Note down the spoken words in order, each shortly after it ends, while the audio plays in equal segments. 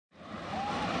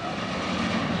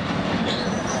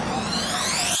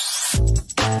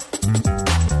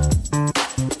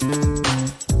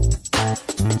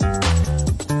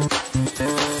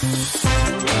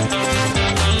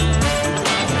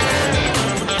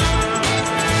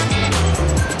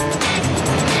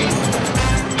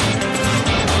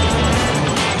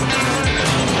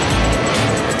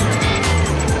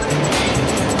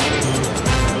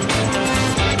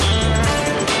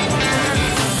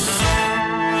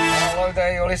Hello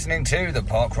there, you're listening to the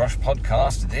Park Rush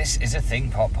Podcast. This is a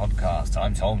Thing Pop Podcast.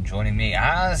 I'm Tom. Joining me,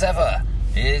 as ever,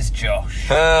 is Josh.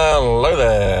 Hello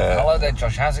there. Hello there,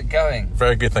 Josh. How's it going?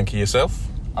 Very good, thank you. Yourself?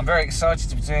 I'm very excited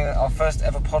to be doing our first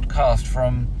ever podcast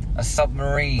from a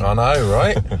submarine. I know,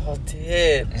 right? Oh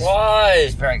dear, why?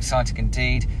 It's very exciting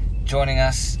indeed. Joining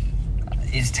us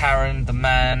is Taran, the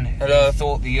man Hello. who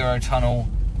thought the Eurotunnel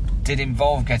did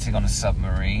involve getting on a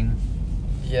submarine.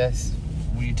 Yes,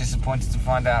 Were you disappointed to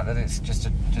find out that it's just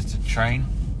a train?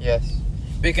 yes.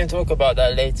 We can talk about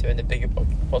that later in the bigger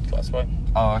podcast, right?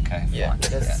 Oh, okay. Yeah,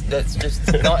 Fine. let's just...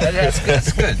 No, that's good.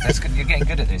 That's good. That's good. You're getting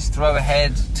good at this. Throw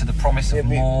ahead to the promise of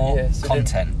more so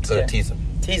content. So Yeah. teaser.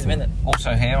 Tease a minute.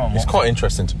 Also here on It's quite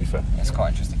interesting, to be fair. It's quite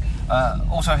interesting.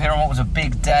 Also here on what was a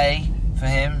big day for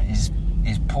him is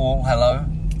Paul. Hello.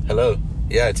 Hello.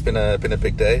 Yeah, it's been a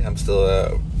big day. I'm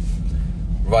still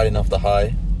riding off the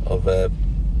high of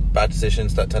bad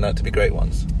decisions that turn out to be great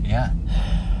ones. Yeah.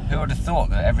 Who would have thought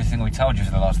that everything we told you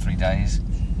for the last 3 days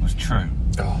was true?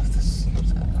 Oh, this.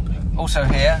 Also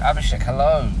here, Abhishek.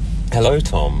 Hello. Hello,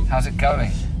 Tom. How's it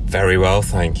going? Very well,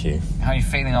 thank you. How are you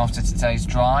feeling after today's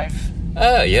drive?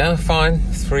 Yeah, fine.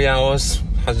 3 hours.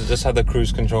 Just had the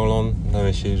cruise control on. No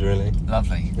issues, really.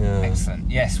 Lovely. Yeah. Excellent.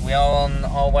 Yes, we are on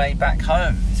our way back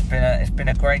home. It's been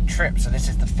a great trip. So this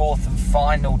is the fourth and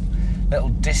final little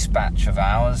dispatch of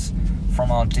ours from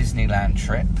our Disneyland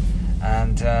trip.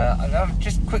 And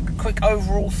just quick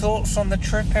overall thoughts on the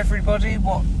trip, everybody.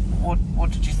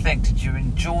 What did you think? Did you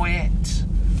enjoy it?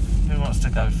 Who wants to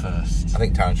go first? I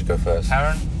think Taran should go first.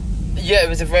 Taran? Yeah, it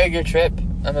was a very good trip.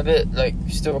 I'm a bit,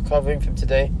 still recovering from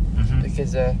today. Mm-hmm.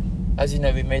 Because, as you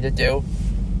know, we made a deal.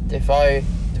 If I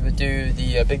would do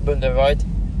the Big Bunda ride,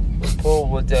 Paul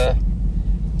would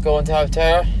go on Tower of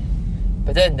Terror.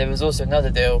 But then there was also another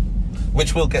deal.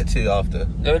 Which we'll get to after.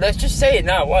 No, let's just say it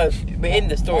now while we're in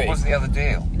the story. What was the other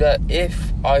deal? That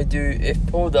if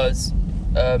Paul does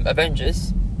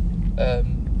Avengers,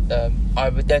 I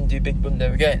would then do Big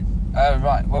Bunda again. Oh,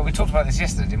 right. Well, we talked about this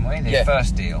yesterday, didn't we? The Yeah.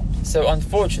 first deal. So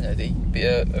unfortunately,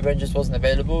 Avengers wasn't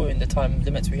available in the time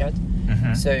limits we had.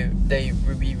 Mm-hmm. So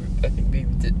I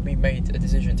think we made a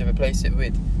decision to replace it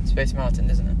with Space Mountain,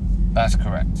 isn't it? That's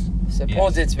correct. So Yes.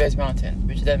 Paul did Space Mountain,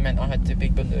 which then meant I had to do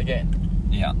Big Bunda again.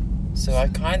 Yeah. So I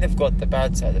kind of got the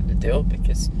bad side of the deal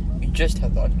because we just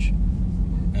had lunch,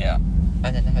 Yeah.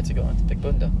 and then I had to go on to Big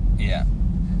Bunda, Yeah.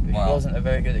 which Wow. wasn't a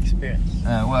very good experience.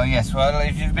 Well, yes. Well,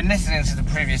 if you've been listening to the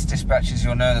previous dispatches,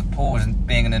 you'll know that Paul was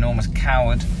being an enormous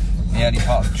coward in the early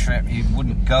part of the trip. He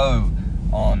wouldn't go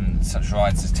on such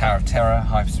rides as Tower of Terror,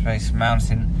 Hyperspace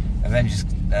Mountain, Avengers,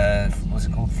 what's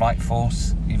it called, Flight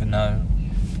Force, even though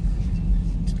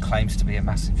he claims to be a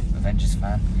massive Avengers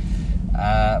fan.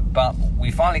 But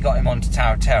we finally got him onto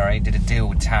Tower of Terror. He did a deal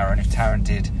with Taran. If Taran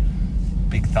did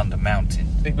Big Thunder Mountain,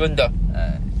 Big Bunda.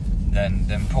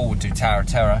 then Paul would do Tower of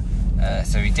Terror.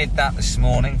 So he did that this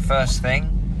morning, first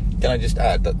thing. Can I just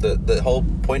add that the whole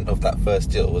point of that first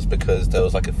deal was because there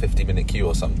was like a 50-minute queue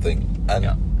or something, and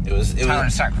Yeah. it was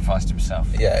Taran sacrificed himself.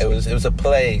 yeah, it was a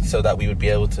play so that we would be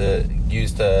able to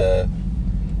use the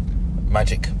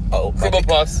magic Cribble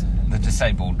Pass. The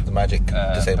disabled. the magic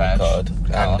disabled badge. card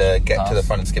and get to the Pass.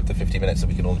 front and skip the 50 minutes so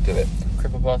we can all do it.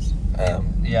 Cribble Pass.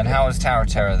 Yeah, and how was Tower of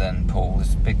Terror then, Paul?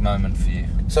 This big moment for you.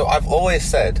 So I've always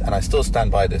said, and I still stand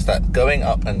by this, that going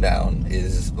up and down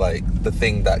is like the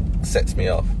thing that sets me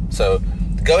off. So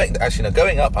going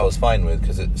up I was fine with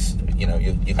because it's, you're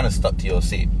kind of stuck to your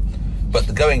seat. But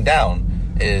the going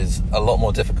down is a lot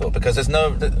more difficult because there's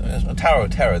no Tower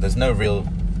of Terror. There's no real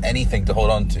anything to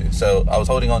hold on to. So I was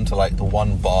holding on to like the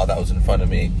one bar that was in front of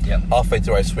me. Yep. Halfway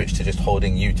through I switched to just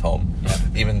holding you, Tom,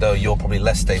 even though you're probably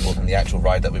less stable than the actual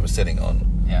ride that we were sitting on.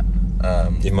 Yeah.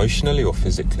 Emotionally or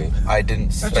physically? I didn't It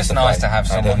was specify. just nice to have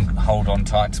I someone don't- hold on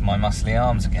tight to my muscly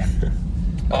arms again.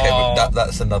 Okay, Oh. but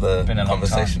that's another Been a long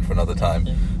conversation time. for another time.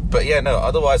 Yeah. But yeah, no,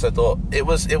 otherwise I thought it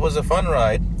was a fun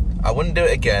ride. I wouldn't do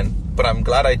it again, but I'm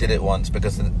glad I did it once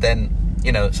because then,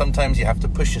 sometimes you have to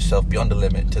push yourself beyond the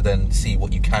limit to then see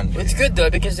what you can do. It's good though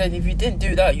because then if you didn't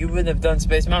do that, you wouldn't have done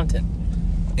Space Mountain.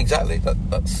 Exactly.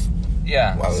 That's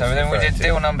Yeah, What I was so then we referring did to.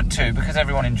 deal number 2 because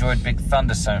everyone enjoyed Big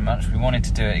Thunder so much. We wanted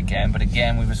to do it again, but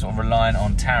again we were sort of reliant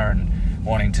on Taran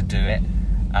wanting to do it,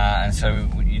 and so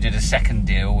you did a second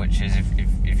deal, which is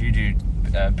if you do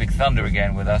Big Thunder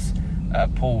again with us,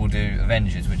 Paul will do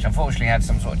Avengers, which unfortunately had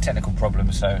some sort of technical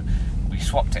problem, so we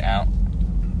swapped it out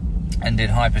and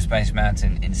did Hyperspace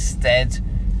Mountain instead.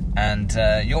 And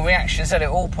your reaction said it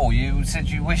all, Paul. You said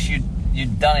you wish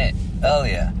you'd done it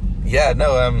earlier. yeah.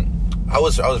 No, I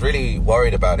was really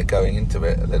worried about it going into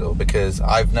it a little because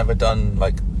I've never done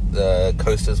like the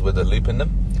coasters with a loop in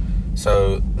them.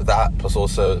 So that plus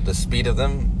also the speed of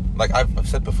them, like I've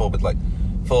said before, but like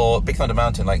for Big Thunder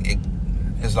Mountain, like it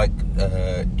is like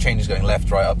changes going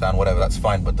left, right, up, down, whatever. That's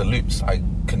fine, but the loops I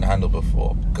couldn't handle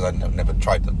before because I'd never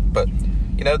tried them. But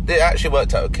you know, they actually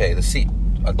worked out okay. The seat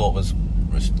I thought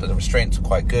the restraints were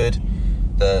quite good.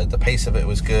 The pace of it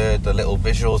was good. The little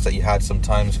visuals that you had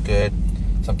sometimes were good.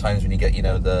 Sometimes when you get, you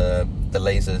know, the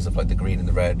lasers of like the green and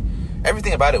the red,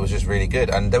 everything about it was just really good.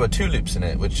 And there were 2 loops in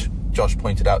it, which Josh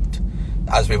pointed out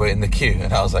as we were in the queue,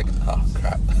 and I was like, oh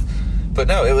crap. But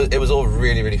no, it was all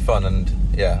really, really fun. And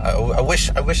yeah, I wish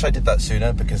I did that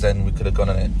sooner, because then we could have gone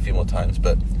on it a few more times.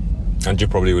 But And you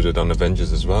probably would have done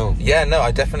Avengers as well. yeah, no,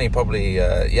 I definitely probably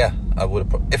I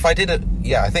would have. If I did it,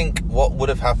 I think what would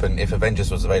have happened if Avengers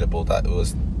was available, that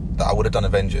I would have done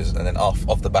Avengers, and then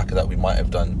off the back of that, we might have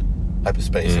done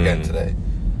Hyperspace again today.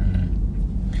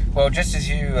 Well, just as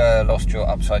you lost your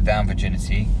upside down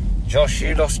virginity, Josh,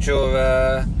 you lost your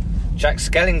Jack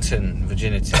Skellington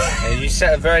virginity. You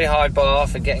set a very high bar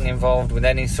for getting involved with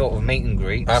any sort of meet and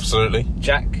greet. Absolutely.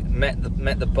 Jack met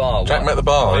the bar. Jack met the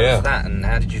bar, Why yeah. was that, and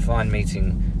how did you find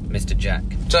meeting Mr. Jack?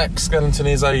 Jack Skellington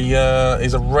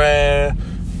is a rare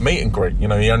meet and greet. You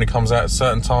know, he only comes out at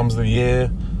certain times of the year,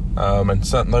 and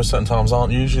those certain times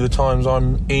aren't usually the times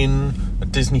I'm in a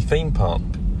Disney theme park.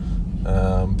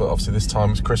 But obviously this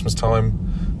time it's Christmas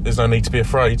time. There's no need to be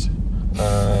afraid.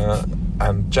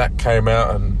 And Jack came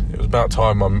out, and it was about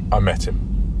time I met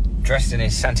him. Dressed in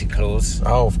his Santa Claus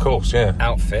Oh, of course, yeah.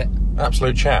 outfit.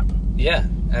 Absolute chap. Yeah,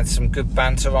 had some good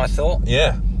banter, I thought.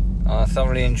 Yeah. I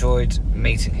thoroughly enjoyed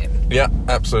meeting him. Yeah,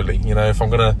 absolutely. You know, if I'm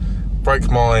going to break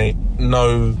my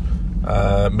no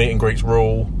meet and greets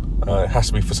rule, it has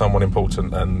to be for someone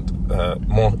important, and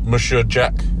Monsieur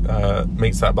Jack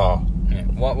meets that bar. Yeah.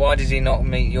 Why did he not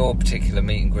meet your particular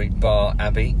meet and greet bar,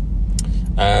 Abby?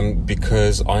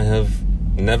 Because I have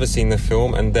never seen the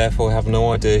film and therefore have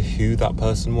no idea who that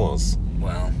person was.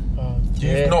 Well,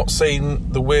 You've not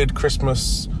seen the weird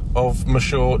Christmas of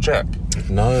Monsieur Jack?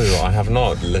 No, I have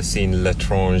not. Seen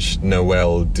L'étrange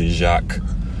Noël de Jacques.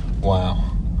 Wow.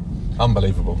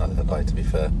 Unbelievable. Not that bad, to be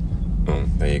fair.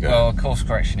 There you go. well, a course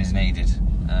correction is needed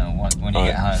when you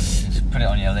get home. Just put it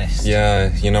on your list.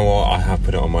 Yeah, you know what? I have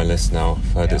put it on my list now.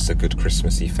 I've heard Yeah. it's a good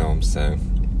Christmassy film, so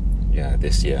yeah,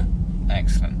 this year.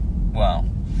 Excellent. Well,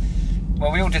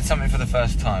 we all did something for the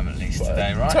first time at least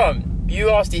today, right? Tom, you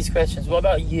asked these questions. What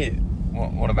about you?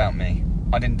 What about me?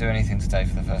 I didn't do anything today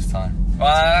for the first time. Well,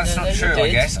 that's No, not you true, I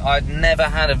did. guess. I'd never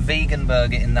had a vegan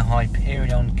burger in the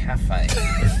Hyperion Cafe.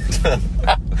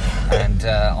 And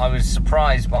I was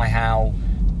surprised by how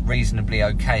reasonably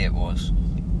okay it was.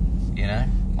 You know?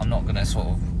 I'm not going to sort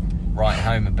of write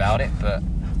home about it, but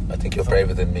I think you're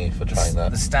braver than me for trying the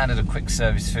that. standard of quick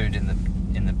service food in the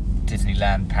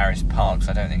Disneyland Paris parks,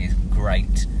 I don't think is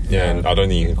great. Yeah, and I don't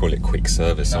think you can call it quick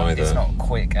service No, either. it's not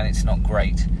quick and it's not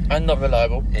great. And not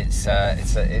reliable. It's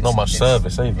Not much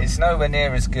service either. It's nowhere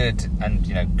near as good, and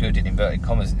good in inverted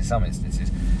commas in some instances,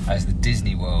 as the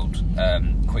Disney World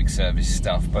quick service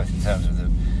stuff, both in terms of the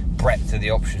breadth of the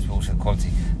options but also the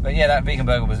quality. But yeah, that vegan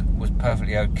burger was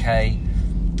perfectly okay,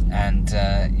 and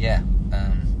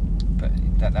but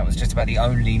that was just about the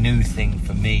only new thing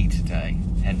for me today.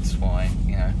 Hence why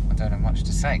I don't have much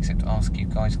to say except ask you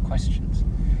guys questions.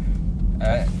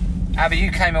 Abby,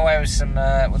 you came away with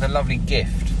with a lovely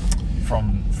gift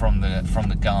from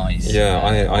the guys. Yeah,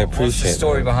 I appreciate What's the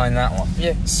story that. behind that one?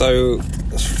 Yeah. So,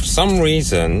 for some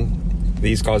reason,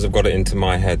 these guys have got it into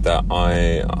my head that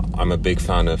I'm a big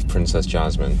fan of Princess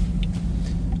Jasmine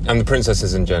and the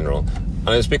princesses in general. And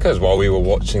it's because while we were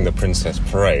watching the Princess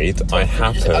Parade, I Just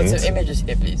add some happened... images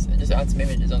here, please. Just add some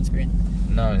images on screen.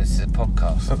 No, this is a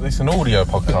podcast. It's an audio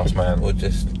podcast, man. We'll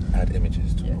just add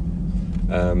images to it.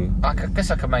 I guess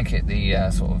I could make it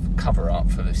the sort of cover art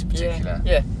for this particular.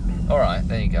 Yeah. All right,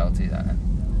 there you go. I'll do that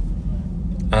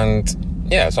then. And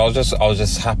yeah, so I was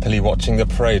just happily watching the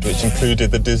parade, which included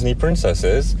the Disney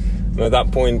princesses. And at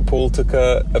that point, Paul took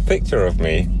a picture of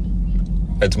me,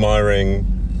 admiring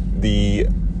the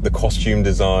costume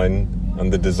design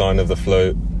and the design of the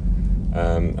float,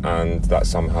 and that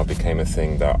somehow became a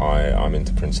thing that I'm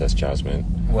into Princess Jasmine.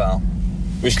 Well,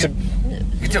 Which to, you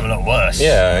could do a lot worse.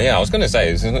 yeah, I was going to say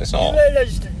it's not. No,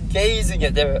 just gazing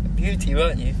at their beauty,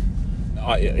 weren't you?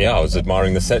 I was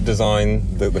admiring the set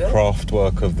design, the craft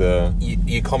work of the.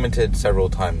 You commented several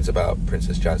times about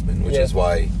Princess Jasmine, which Yeah. is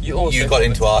why You also got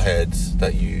into commented. our heads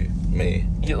that you may.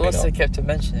 You may also not. kept on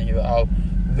mentioning about how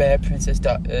rare Princess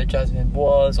Jasmine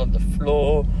was on the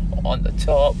floor, on the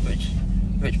top, which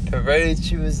parade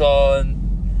she was on.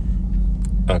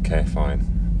 Okay, fine.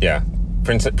 Yeah,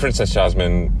 Princess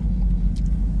Jasmine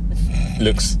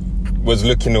looks was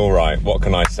looking all right. What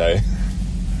can I say?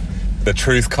 The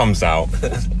truth comes out.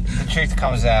 The truth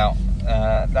comes out.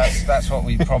 That's what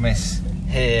we promise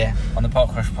here on the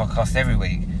Park Crush podcast every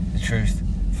week. The truth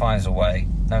finds a way.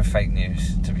 No fake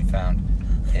news to be found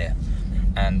here.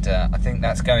 And I think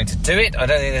that's going to do it. I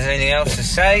don't think there's anything else to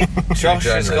say. Josh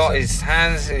has got his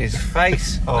hands in his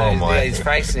face. His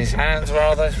face in his hands,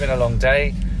 rather. It's been a long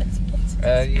day.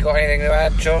 You got anything to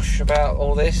add, Josh, about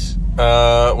all this?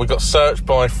 We got searched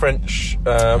by French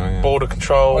border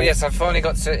control. Oh yes, I finally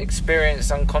got to experience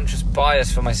unconscious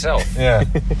bias for myself. Yeah.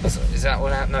 Is that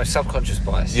what happened? No, subconscious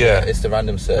bias. Yeah. It's the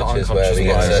random searches Not where we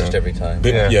get unconscious searched every time.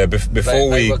 Before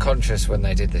They were conscious when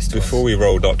they did this to Before us. we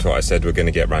rolled up to it, I said we're going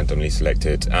to get randomly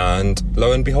selected, and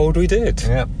lo and behold, we did.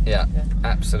 Yeah. Yeah,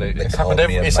 absolutely. It's happened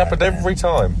every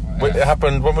time. It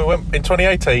happened when we went in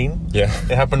 2018. Yeah.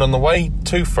 It happened on the way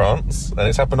to France, and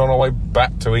it's happened on our way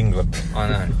back to England. I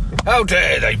know. How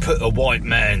dare they put a white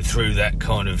man through that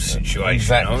kind of situation?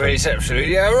 Exactly. I mean, it's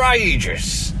absolutely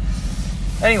outrageous.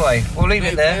 Anyway, we'll leave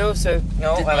it I there. also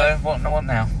No, did hello. What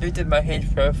now? Who did my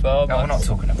Hinge profile? No, we're not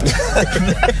talking about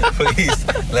that.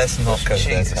 Please, let's not go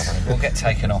there. Jesus, we'll get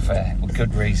taken off air with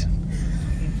good reason.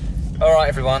 All right,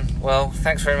 everyone. Well,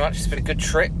 thanks very much. It's been a good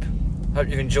trip. Hope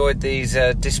you've enjoyed these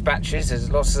dispatches.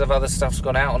 There's lots of other stuff's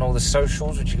gone out on all the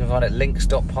socials, which you can find at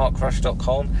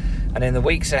links.parkcrush.com. And in the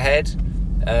weeks ahead,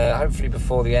 hopefully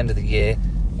before the end of the year,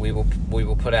 we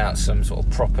will put out some sort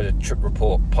of proper trip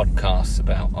report podcasts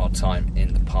about our time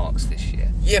in the parks this year.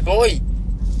 Yeah, boy.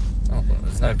 Oh, well,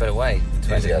 there's no better way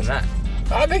to end it than that.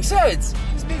 I'm excited.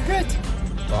 It's been good.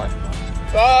 Bye.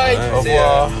 Bye. Au See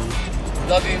ya. revoir.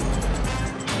 Love you.